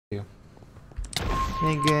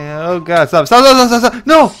Oh god, stop, stop, stop, stop, stop,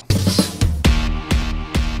 no!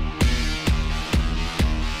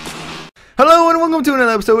 Hello and welcome to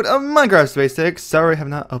another episode of Minecraft xDCx. Sorry I have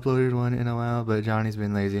not uploaded one in a while, but Johnny's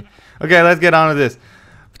been lazy. Okay, let's get on with this.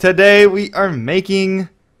 Today we are making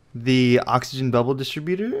the oxygen bubble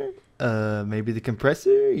distributor. Maybe the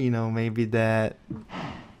compressor, you know, maybe yeah,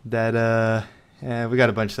 we got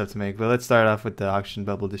a bunch of stuff to make, but let's start off with the oxygen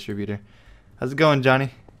bubble distributor. How's it going, Johnny?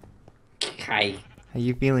 Hi. How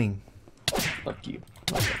you feeling? Fuck you.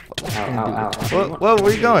 Ow. Whoa,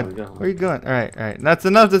 where you going? Where you going? Alright. That's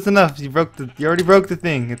enough, that's enough. You already broke the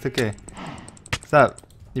thing. It's okay. Stop.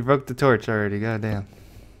 You broke the torch already, goddamn.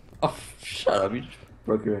 Oh, shut up. You just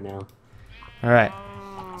broke it right now. Alright.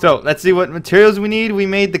 So, let's see what materials we need. We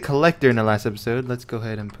made the collector in the last episode. Let's go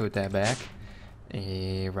ahead and put that back.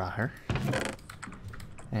 Raher.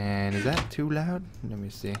 And is that too loud? Let me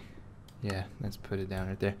see. Yeah, let's put it down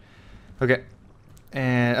right there. Okay.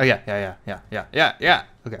 And oh yeah.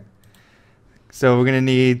 Okay. So we're gonna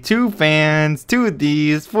need 2 fans, 2 of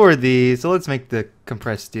these, 4 of these. So let's make the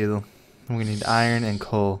compressed steel. We're gonna need iron and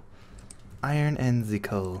coal. Iron and the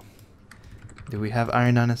coal. Do we have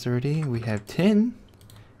iron on us already? We have tin,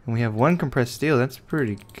 and we have 1 compressed steel. That's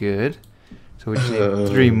pretty good. So we just need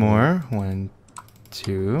 3 more. 1,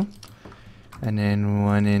 2, and then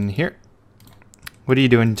 1 in here. What are you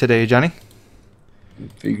doing today, Johnny?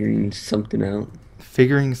 Figuring something out.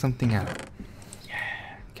 Figuring something out. Yeah.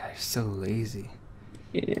 Guy's so lazy.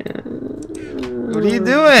 Yeah. What are you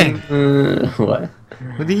doing? What?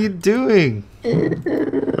 What are you doing?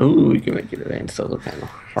 Oh, we can make it a solar panel.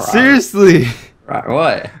 Seriously? Right,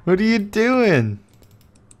 what? What are you doing?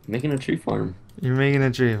 Making a tree farm. You're making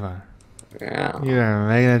a tree farm. Yeah. You are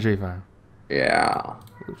making a tree farm. Yeah.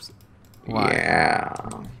 Oops. Why? Yeah.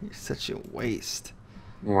 You're such a waste.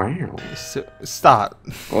 Wow. Stop.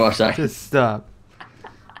 Oh, sorry. Just stop.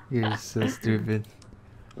 You're so stupid.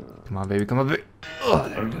 Come on, baby. Come on, baby. Oh,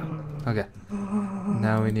 there we go. Okay.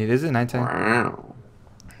 Now we need... Is it nighttime? Wow.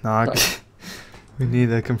 No, we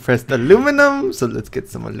need a compressed aluminum. So let's get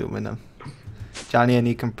some aluminum. Johnny, I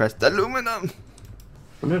need compressed aluminum.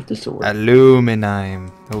 I wonder if this will work.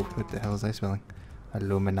 Aluminum. Oh, what the hell was I spelling?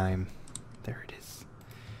 Aluminum. There it is.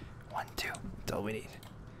 1, 2. That's all we need.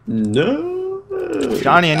 No.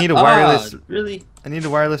 Johnny, I need a wireless. Really? I need a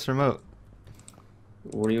wireless remote.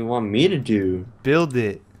 What do you want me to do? Build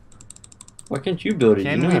it. Why can't you build it?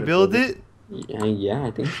 Can we build it? Yeah, I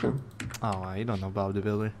think so. Oh, wow, you don't know Bob the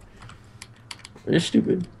Builder. You're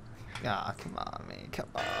stupid. Ah, come on, man. Come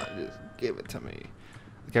on. Just give it to me.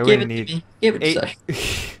 Okay, we're gonna need 8. We're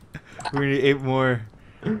gonna need 8 more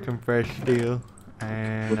compressed steel.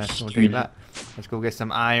 And that's what we'll take that. Let's go get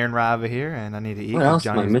some iron right over here. And I need to eat because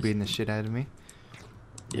Johnny's beating the shit out of me.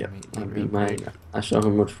 Yeah, I saw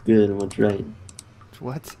him what's good and what's right.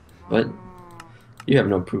 What? What? You have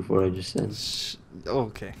no proof of what I just said.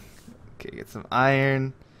 Okay. Okay, get some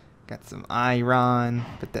iron. Got some iron.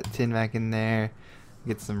 Put that tin back in there.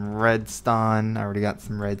 Get some redstone. I already got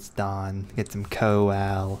some redstone. Get some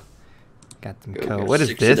coal. Got some coal. What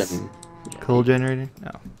is this? Coal generator?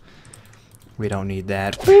 No. We don't need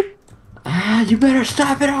that. Boop. Ah, you better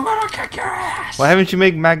stop it. I'm gonna kick your ass. Why haven't you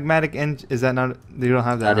make magmatic engine? Is that not? You don't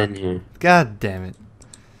have that. Not in here. God damn it.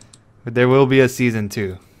 But there will be a season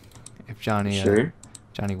 2. If Johnny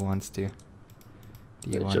Johnny wants to. Do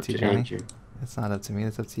you want to, Johnny? Andrew. That's not up to me.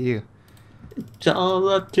 That's up to you. It's all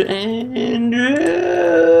up to Andrew.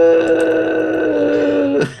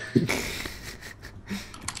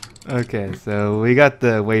 Okay, so we got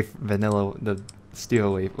the vanilla, the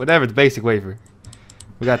steel wafer, whatever, the basic wafer.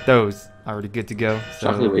 We got those already good to go. So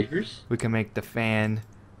chocolate wafers? We can make the fan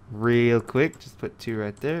real quick. Just put 2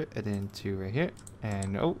 right there, and then 2 right here.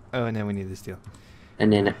 And and then we need the steel.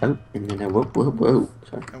 And then whoa.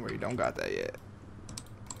 Sorry. Don't worry, don't got that yet.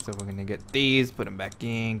 So we're gonna get these, put them back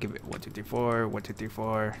in, give it 1, 2, 3, 4, 1, 2, 3,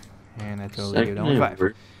 4, and I totally give it on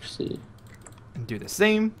 5. And do the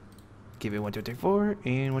same. Give it 1, 2, 3, 4,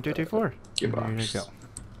 and 1, 2, 3, 4. There we go.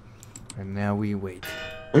 And now we wait.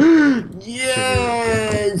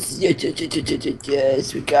 Yes!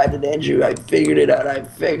 Yes! We got it, Andrew. I figured it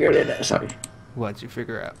out. Sorry. What'd you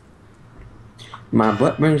figure out? My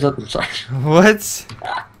butt brings up. Sorry. What?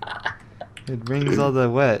 It brings all the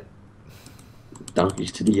what?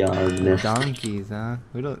 Donkeys to the yard. Donkeys, huh?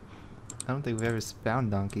 I don't think we've ever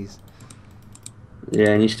found donkeys. Yeah,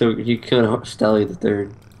 and you killed Stelly the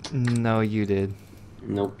 3rd. No, you did.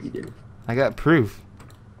 Nope, you didn't. I got proof.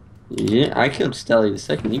 Yeah, I killed Stelly the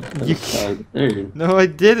 2nd. You killed Stelly the 3rd. No, I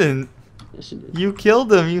didn't. Yes, you did. You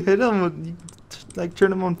killed him. You hit him with, you, like,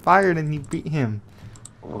 turned him on fire and then you beat him.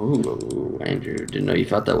 Oh, Andrew, didn't know you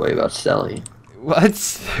felt that way about Stelly. What?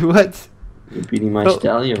 What? You beating my Oh.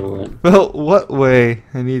 stallion or what? Well, what way?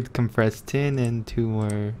 I need compressed tin and 2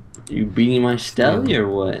 more. You beating my stallion or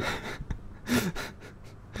what?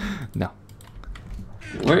 No.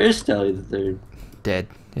 Where is Stallion the third? Dead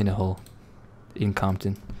in a hole. In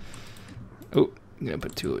Compton. Oh, I'm gonna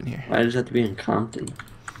put 2 in here. Why does it have to be in Compton?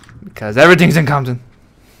 Because everything's in Compton.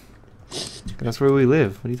 That's where we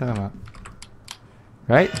live. What are you talking about?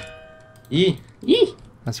 Right? Yee. Yee.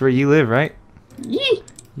 That's where you live, right? Yee.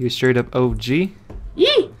 You straight up OG?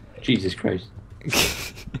 Yee. Jesus Christ.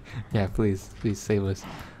 Yeah, please save us.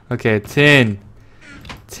 Okay, 10.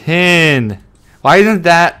 10. Why isn't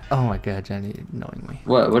that? Oh my God, Johnny, knowing me.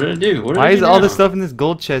 What? What did I do? What did Why I is do all now? this stuff in this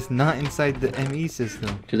gold chest not inside the ME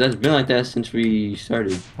system? Because that's been like that since we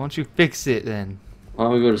started. Why don't you fix it then? Why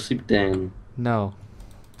don't we go to sleep then? No.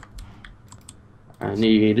 I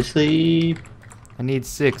need to sleep. I need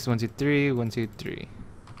 6. 1, 2, 3. 1, 2, 3.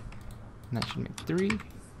 And that should make 3.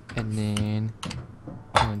 And then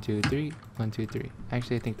 1, 2, 3. 1, 2, 3.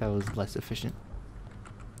 Actually, I think that was less efficient.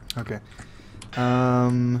 Okay.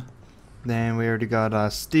 Then we already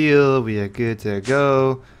got steel. We are good to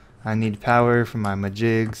go. I need power for my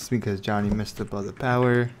majigs because Johnny messed up all the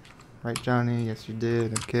power. Right, Johnny? Yes, you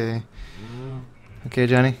did. Okay. Okay,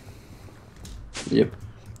 Johnny? Yep.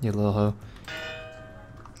 You little hoe.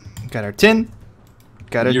 Got our tin.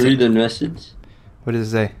 Got our Did you tin. read the message? What does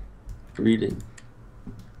it say? Read it.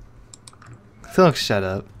 Phil, shut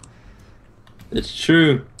up. It's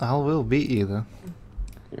true. I will beat you, though.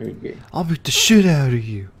 Okay. I'll beat the shit out of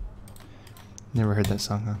you. Never heard that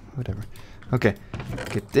song, huh? Whatever. Okay.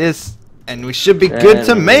 Get this. And we should be good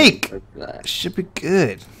to make. Should be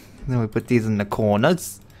good. Then we put these in the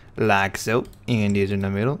corners. Like so. And these in the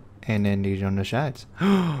middle. And then these on the sides.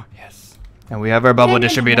 Yes. And we have our bubble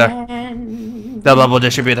distributor. The bubble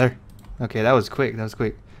distributor. Okay, that was quick. That was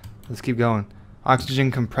quick. Let's keep going.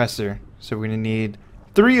 Oxygen compressor. So we're going to need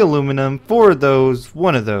 3 aluminum, 4 of those,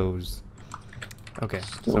 1 of those. Okay.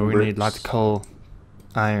 So we need lots of coal,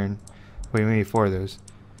 iron. Wait, we need 4 of those.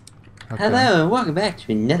 Okay. Hello, and welcome back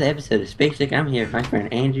to another episode of Space Stick. I'm here with my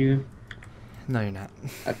friend Andrew. No, you're not.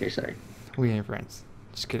 Okay, sorry. We ain't friends.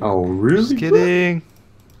 Just kidding. Oh, really? Just kidding.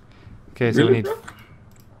 Okay, so Really, we need. bro?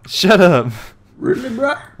 Shut up. Really,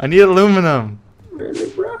 bro? I need aluminum. Really,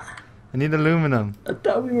 bro? I need aluminum. I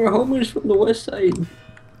thought we were homies from the west side.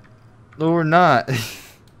 No, we're not.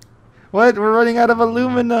 What? We're running out of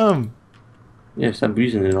aluminum. Yeah, stop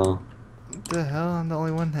using it all. What the hell? I'm the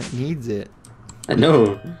only one that needs it. I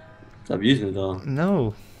know. Stop using it all.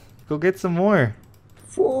 No. Go get some more.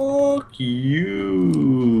 Fuck you.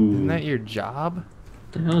 Isn't that your job?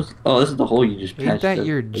 What the hell is... Oh, this is the hole you just patched Ain't that up.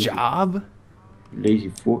 your job? Lazy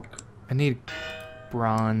fuck. I need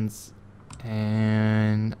bronze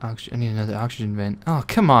and oxygen. I need another oxygen vent. Oh,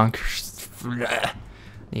 come on. I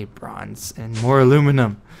need bronze and more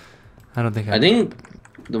aluminum. I don't think I think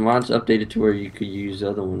the mod's updated to where you could use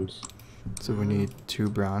other ones. So we need 2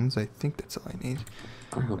 bronze. I think that's all I need.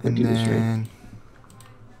 I hope I And do this right. then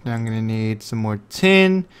I'm gonna need some more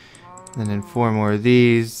tin, and then 4 more of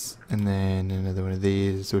these, and then another one of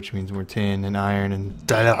these, which means more tin and iron and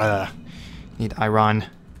need iron.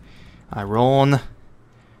 Iron.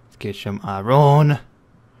 Let's get some iron.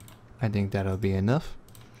 I think that'll be enough.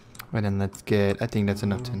 And then let's get. I think that's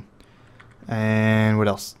enough tin. And what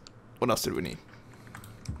else? What else did we need?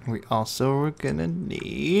 We also are gonna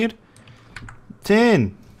need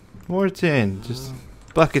tin. More tin. Just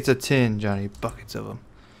buckets of tin, Johnny. Buckets of them.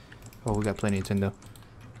 Oh, we got plenty of tin though.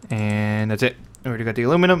 And that's it. We already got the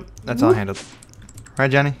aluminum. That's all handled. Right,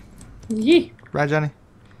 Johnny? Yeah. Right, Johnny?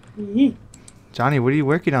 Yeah. Johnny, what are you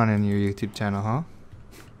working on in your YouTube channel, huh?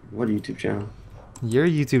 What YouTube channel? Your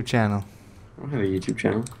YouTube channel. I don't have a YouTube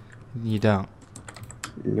channel. You don't.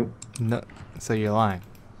 Nope. No. So you're lying.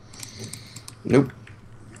 Nope.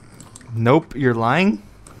 Nope, you're lying?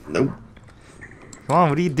 Nope. Come on,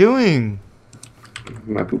 what are you doing?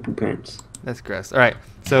 My poo-poo pants. That's gross. Alright,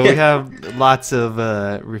 so we have lots of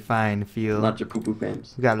refined fuel. Lots of poo-poo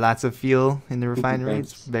pants. We got lots of fuel in the refinery.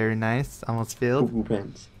 pants. It's very nice. Almost filled. Poo-poo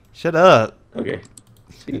pants. Shut up. Okay.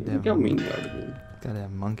 See, Goddamn. look how mean you are to me.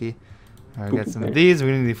 Goddamn monkey. Alright, we got Poo-poo some of pants. these. We're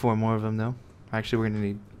gonna need 4 more of them though. Actually, we're gonna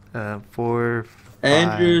need 4, 5.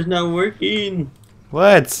 Andrew's not working.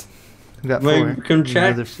 What? We got My 4. Another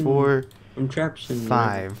contraction. 4, Contraption.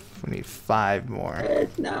 5. We need 5 more.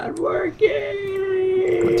 It's not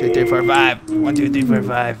working. 1, 2, 3, 4, 5. 1, 2, 3, 4,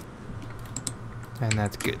 5. And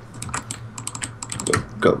that's good.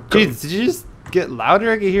 Go. Jeez, did you just get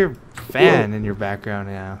louder? I can hear a fan in your background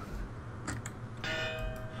now.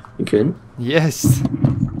 You kidding? Yes.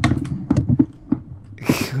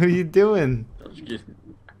 What are you doing? I was just...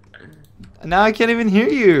 Now I can't even hear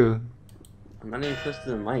you. I'm not even close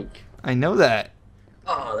to the mic. I know that.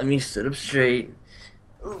 Oh, let me sit up straight.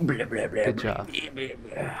 Ooh, blah, blah, blah, Good blah, job. blah, blah,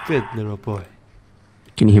 blah. Good little boy.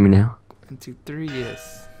 Can you hear me now? 1, 2, 3,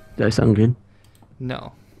 yes. Do I sound good?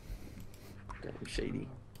 No. Damn, shady.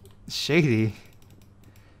 Shady.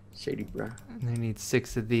 Shady, bruh. And I need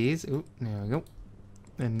 6 of these. Oop, there we go.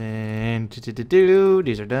 And then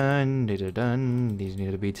these are done. These are done. These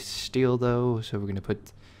need to be steel though. So we're gonna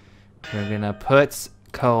put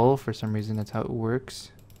coal. For some reason that's how it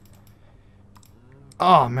works.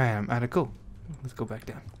 Oh man, I'm out of coal. Let's go back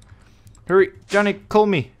down. Hurry, Johnny, call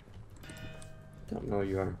me. Don't know where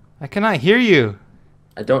you are. I cannot hear you.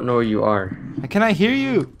 I don't know where you are. I cannot hear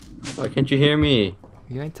you. Why can't you hear me?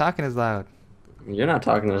 You ain't talking as loud. You're not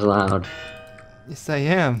talking as loud. Yes, I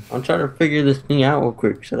am. I'm trying to figure this thing out real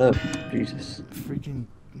quick. Shut up. Jesus. Freaking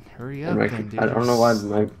hurry up, then, dude. I don't know why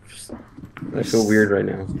I feel weird right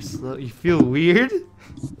now. You're slow. You feel weird?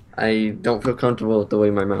 I don't feel comfortable with the way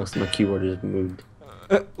my mouse and my keyboard is moved.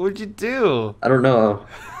 What'd you do? I don't know.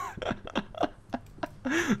 I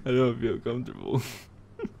don't feel comfortable.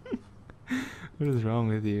 What is wrong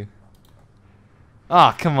with you?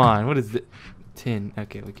 Ah, come on. What is it? Tin.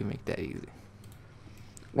 Okay, we can make that easy.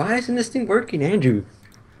 Why isn't this thing working, Andrew?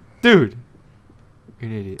 Dude.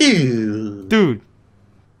 You're an idiot. Dude.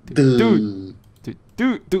 Dude.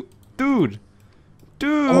 Dude. Dude.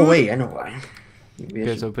 Oh, wait. I know why. Maybe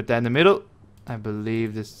Okay, so put that in the middle. I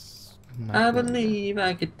believe this... I believe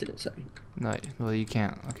I could do it. Sorry. No, well, you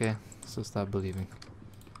can't. Okay, so stop believing.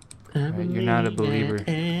 Right, you're not a believer.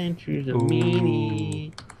 Andrew's a Ooh.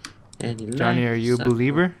 meanie, and he Johnny, are likes you a to suck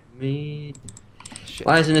believer? on me. Shit.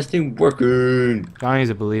 Why isn't this thing working? Johnny's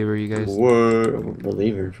a believer, you guys. What? I'm a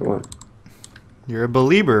believer for what? You're a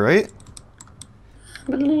believer, right?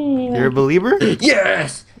 Believer. You're a believer?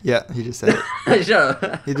 Yes! Yeah, he just said it. Shut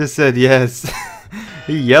up. He just said yes.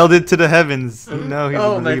 He yelled it to the heavens. You know he's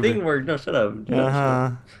Oh, a my believer. thing worked. No, shut up.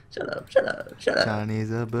 Uh-huh. Shut up. Shut up. Shut up. Johnny's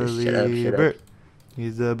a Shut up, believer. shut up.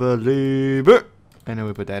 He's a believer. And then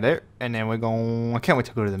we put that there. And then we're going... I can't wait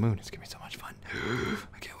to go to the moon. It's going to be so much fun.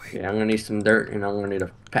 I can't wait. Yeah, I'm gonna need some dirt and I'm gonna need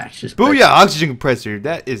a patch. This Booyah! Oxygen compressor.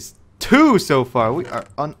 That is 2 so far. We are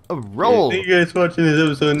on a roll. Thank you guys for watching this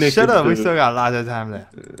episode. Next Shut up. We episode. still got lots of time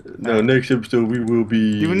left. No, next episode we will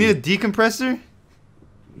be. Do we need a decompressor?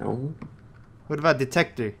 No. What about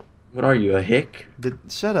detector? What are you, a hick?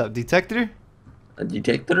 Shut up. Detector? A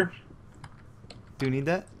detector? Do you need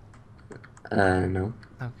that? No.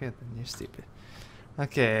 Okay, then you're stupid.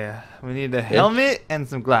 Okay, we need a helmet and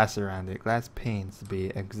some glass around it. Glass panes to be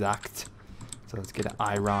exact. So let's get an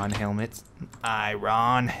iron helmet.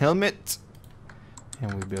 Iron helmet.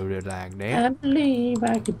 And we build it like that. I believe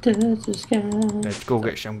I could touch the sky. Let's go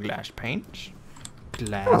get some glass paint.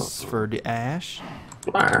 Glass for the ash.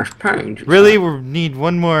 Glass paint. Really? We need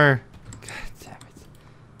one more. God damn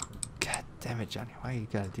it. God damn it, Johnny. Why you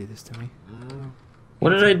gotta do this to me?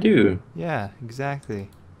 What did I do? Yeah, exactly.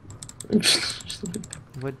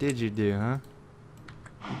 What did you do, huh?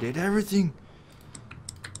 You did everything.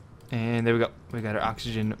 And there we go. We got our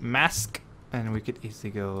oxygen mask. And we could easily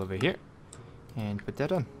go over here. And put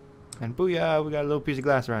that on. And booyah, we got a little piece of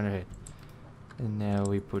glass around our head. And now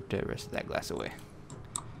we put the rest of that glass away.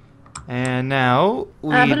 And now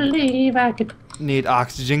we I believe I could. need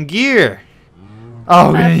oxygen gear.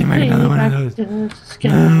 Oh, we need to make another one of those.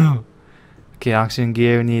 No. Okay, oxygen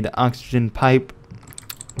gear. We need oxygen pipe.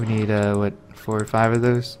 We need, what, 4 or 5 of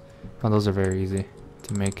those? Oh, those are very easy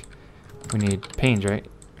to make. We need panes, right?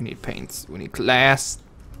 We need panes. We need glass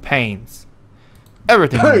panes.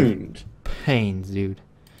 Everything. Paint. Panes, dude.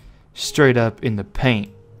 Straight up in the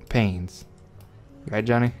paint. Panes. Right,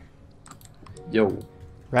 Johnny? Yo.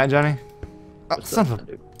 Right, Johnny? Oh, What's son up, of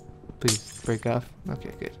a... dude? Please, break off.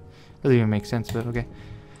 Okay, good. Doesn't even make sense, but okay.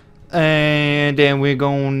 And then we're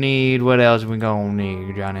gonna need... What else we gonna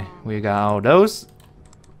need, Johnny? We got all those.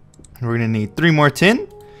 We're gonna need 3 more tin,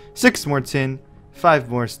 6 more tin, 5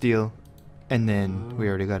 more steel, and then we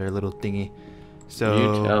already got our little thingy. So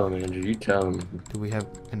You tell him, Andrew. You tell him. do we have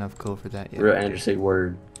enough coal for that yet? Real Andrew, say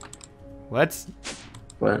word. What?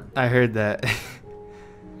 What? I heard that.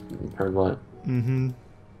 Heard what? Mm-hmm.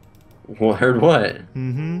 Well, heard what?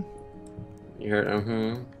 Mm-hmm. You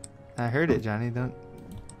heard, I heard it, Johnny.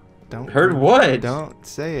 Don't. Heard what? Don't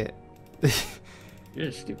say it.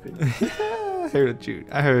 You're stupid.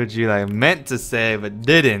 I heard you like meant to say but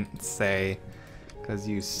didn't say, cause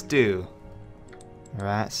you stew.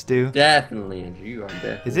 Right, Stu? Definitely, Andrew. You are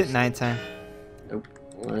definitely. Is it nighttime? Nope.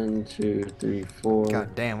 1, 2, 3, 4.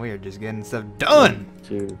 God damn, we are just getting stuff done.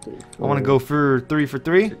 1, 2, 3, 4. I want to go for 3 for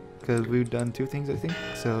 3 because we've done 2 things, I think.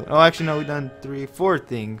 So, oh, actually, no, we've done 4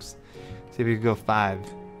 things. See if we can go 5.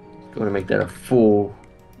 Gonna make that a full.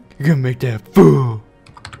 You're gonna make that fool.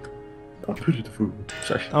 I'll put it the fool.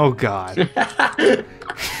 Sorry. Oh God.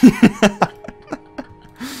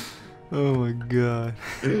 Oh my God.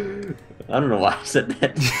 I don't know why I said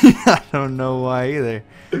that. I don't know why either.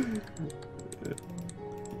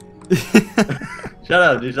 Shut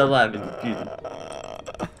up, dude. Stop laughing.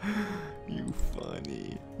 You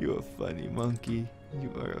funny. You're a funny monkey.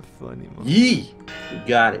 You are a funny monkey. Yee! We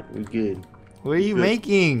got it. We're good. What are you Good.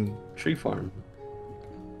 making? Tree farm.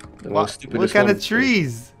 The What most stupidest kind one. of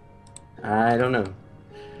trees? I don't know.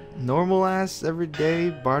 Normal ass, everyday,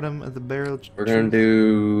 bottom of the barrel. We're gonna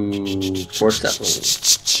do 4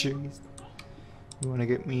 steps. Trees. You wanna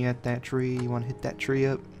get me at that tree? You wanna hit that tree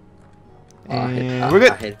up? And we're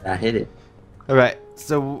good. I hit it. Alright,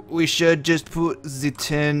 so we should just put the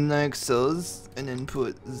 10 like so, and then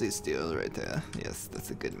put the steel right there. Yes,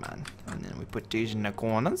 that's a good man. And then we put these in the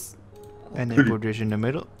corners, and then put this in the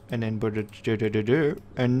middle, and then put it,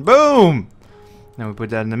 and boom! Now we put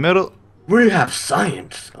that in the middle, We have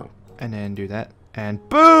science. Oh, and then do that, and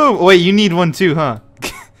boom! Oh, wait, you need one too, huh?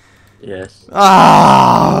 yes.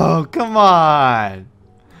 Oh, come on!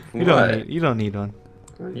 You What? don't need one.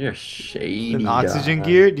 You're shady. An oxygen dog.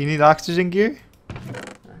 gear? Do you need oxygen gear?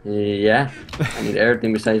 Yeah. I need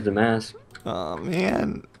everything besides the mask. Oh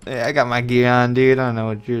man, hey, I got my gear on, dude. I don't know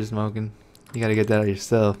what you're smoking. You gotta get that out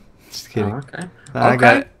yourself. Just kidding. Oh, okay. No, I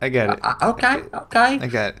got it. I got it. Okay. Okay. I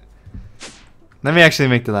got it. Let me actually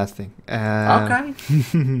make the last thing. Okay.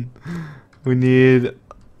 We need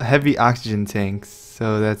heavy oxygen tanks.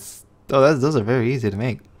 So that's those are very easy to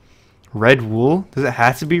make. Red wool? Does it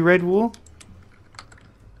have to be red wool?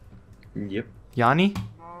 Yep. Yanni?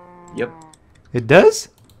 Yep. It does?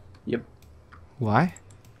 Yep. Why?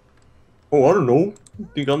 Oh, I don't know. You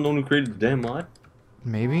think I'm the one who created the damn mod?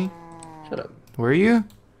 Maybe. Shut up. Were you?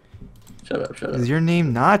 Shut up. Shut up. Is your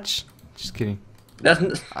name Notch? Just kidding.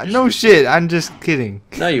 That's No shit. I'm just kidding.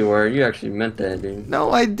 no, you were. You actually meant that, dude.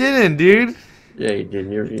 No, I didn't, dude. Yeah, you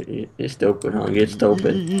did. You're stupid, huh? Get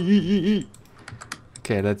stupid.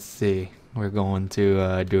 Okay, let's see. We're going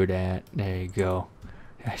to do that. There you go.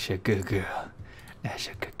 That's a good girl. That's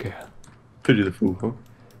a good girl. Pity the fool, huh?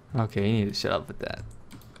 Okay, you need to shut up with that.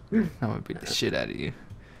 I'm gonna beat the shit out of you.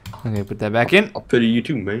 I'm gonna put that back in. I'll pity you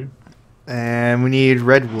too, man. And we need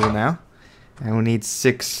red wool now. And we need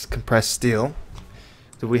 6 compressed steel.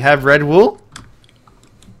 Do we have red wool?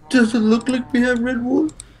 Does it look like we have red wool?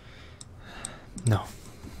 No.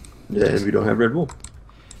 Yeah, we don't have red wool.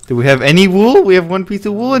 Do we have any wool? We have 1 piece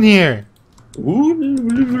of wool in here. We We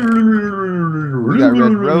got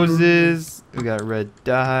red roses. We got red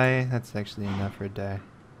dye. That's actually enough red dye.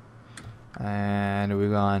 And we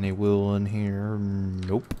got any wool in here?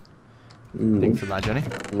 Nope. Thanks a lot, Johnny.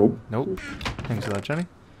 Nope. Nope. Thanks a lot, Johnny.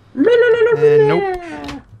 And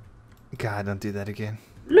nope. God, don't do that again.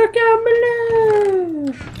 Look out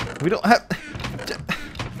below. We don't have.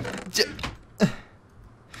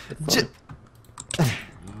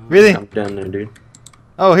 Really? I'm down there, dude.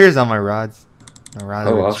 Oh, here's all my rods. My rod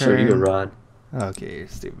of Oh, I'll show you a return. rod. Okay, you're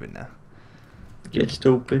stupid now. Get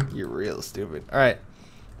stupid. You're real stupid. All right,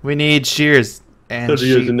 we need shears and See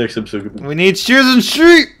you in the sheep. next episode. We need shears and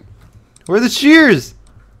sheep. Where are the shears?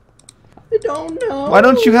 I don't know. Why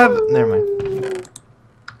don't you have? Never mind.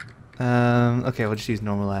 Okay, we'll just use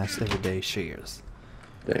normal ass everyday shears.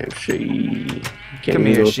 Damn, she. Can't Come even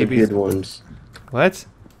here, go with the sheepies. good ones. What?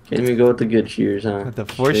 Can't even go with the good shears, huh? With the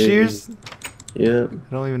 4 Shady. shears? Yep.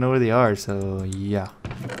 I don't even know where they are, so yeah.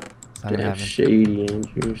 It's not gonna Damn, happen. shady,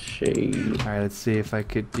 Andrew. Shady. All right, let's see if I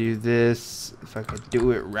could do this. If I could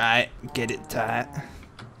do it right, get it tight.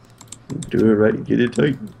 Do it right. Get it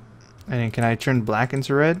tight. And then can I turn black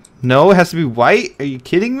into red? No, it has to be white. Are you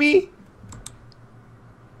kidding me?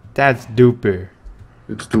 That's duper.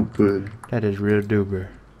 It's stupid. That is real duper.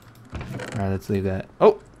 All right, let's leave that.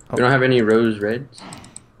 Oh, You don't have any rose reds?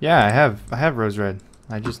 yeah, I have rose red.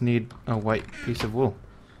 I just need a white piece of wool.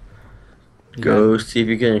 You Go see if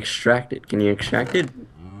you can extract it. Can you extract it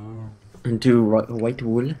into white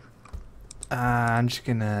wool? I'm just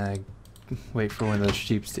gonna wait for one of those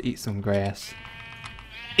sheeps to eat some grass.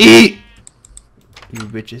 Eat! You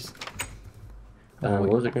bitches. Oh, What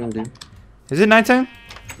wait. was it gonna do? Is it nighttime?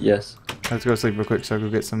 Yes. Let's go sleep real quick so I go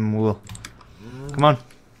get some wool. Come on.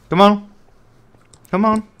 Come on. Come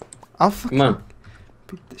on. I'll fucking Come on.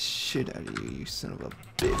 beat the shit out of you, you son of a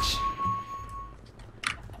bitch.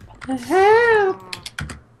 Help!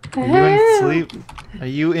 Are you in sleep? Are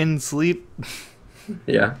you in sleep?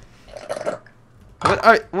 Yeah.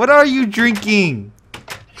 What are you drinking?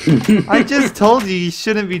 I just told you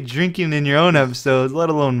shouldn't be drinking in your own episodes, let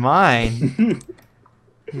alone mine.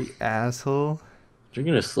 You asshole.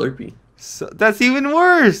 Drinking a Slurpee. So, that's even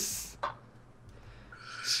worse.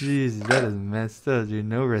 Jeez, that is messed up, dude.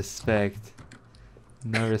 No respect.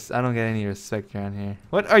 I don't get any respect around here.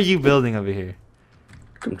 What are you building over here?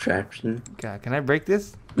 Contraption. God, can I break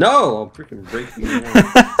this? No, I'm freaking breaking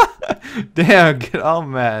it. Damn, get all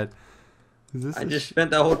mad. I just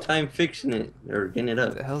spent the whole time fixing it or getting it up.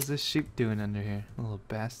 What the hell's this sheep doing under here? Little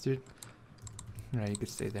bastard. Alright, you can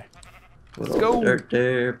stay there. Put Let's all go. the dirt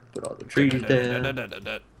there. Put all the trees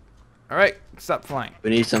there. Alright, stop flying. We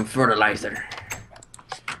need some fertilizer.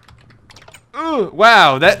 Ooh,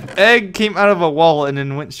 wow, that egg came out of a wall and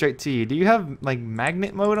then went straight to you. Do you have like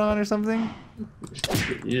magnet mode on or something?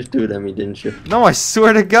 You just threw it at me, didn't you? No, I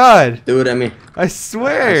swear to God. Threw it at me. I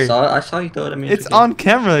swear. I saw you throw it at me. It's on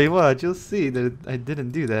camera. You watch. You'll see that I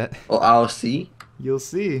didn't do that. Oh, I'll see. You'll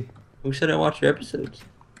see. Who said I watch your episodes?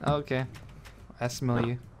 Okay. I smell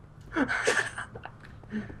you.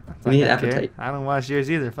 We need I care. appetite. I don't watch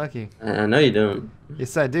yours either. Fuck you. I know you don't.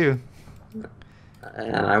 Yes, I do.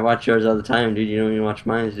 I watch yours all the time, dude. You don't even watch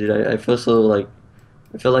mine, dude. I feel so like,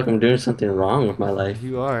 I feel like I'm doing something wrong with my life.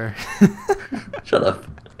 You are. Shut up.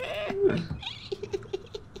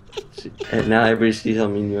 And now everybody sees how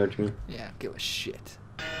mean you are to me. Yeah, give a shit.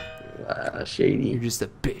 Shady. You're just a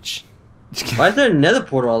bitch. Why is there a nether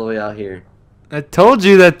portal all the way out here? I told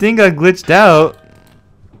you that thing got glitched out.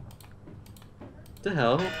 What the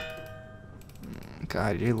hell?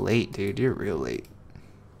 God, you're late, dude. You're real late.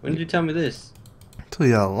 When did you tell me this? I told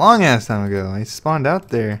you a long ass time ago. I spawned out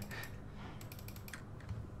there.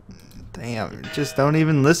 Damn, just don't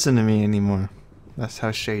even listen to me anymore. That's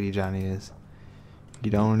how shady Johnny is. He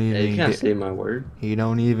don't even You can't care. say my word. He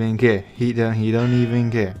don't even care. He don't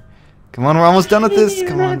even care. Come on, we're almost done with this.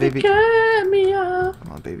 Come on, baby. Come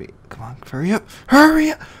on, baby. Come on, hurry up.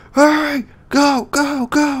 Hurry up. Hurry. Go, go,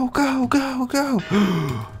 go, go, go, go.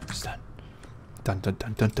 It's done. Dun, dun,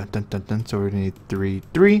 dun, dun, dun, dun, dun, dun. So we're gonna need 3,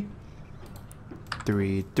 3.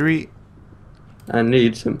 3, 3. I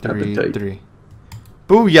need some 3, appetite. 3.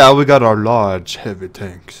 Booyah, we got our large heavy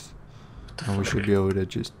tanks. And we should be able to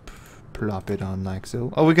just plop it on like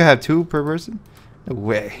so. Oh, we could have 2 per person? No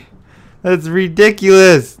way. That's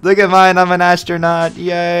ridiculous. Look at mine. I'm an astronaut.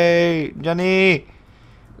 Yay. Johnny.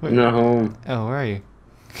 I'm not home. Oh, where are you?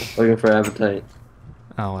 Looking for appetite.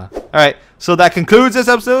 Oh, wow. Alright. So that concludes this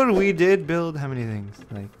episode. We did build how many things?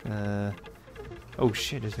 Like, oh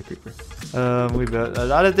shit, there's a creeper. We built a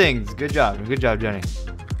lot of things. Good job. Good job, Johnny.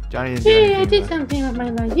 Johnny didn't do anything. I did something with my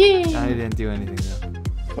life. Yeah. Johnny didn't do anything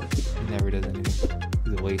though. He never does anything.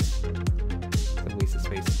 He's a waste. It's a waste of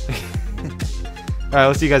space. Alright,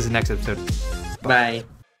 we'll see you guys in the next episode. Bye.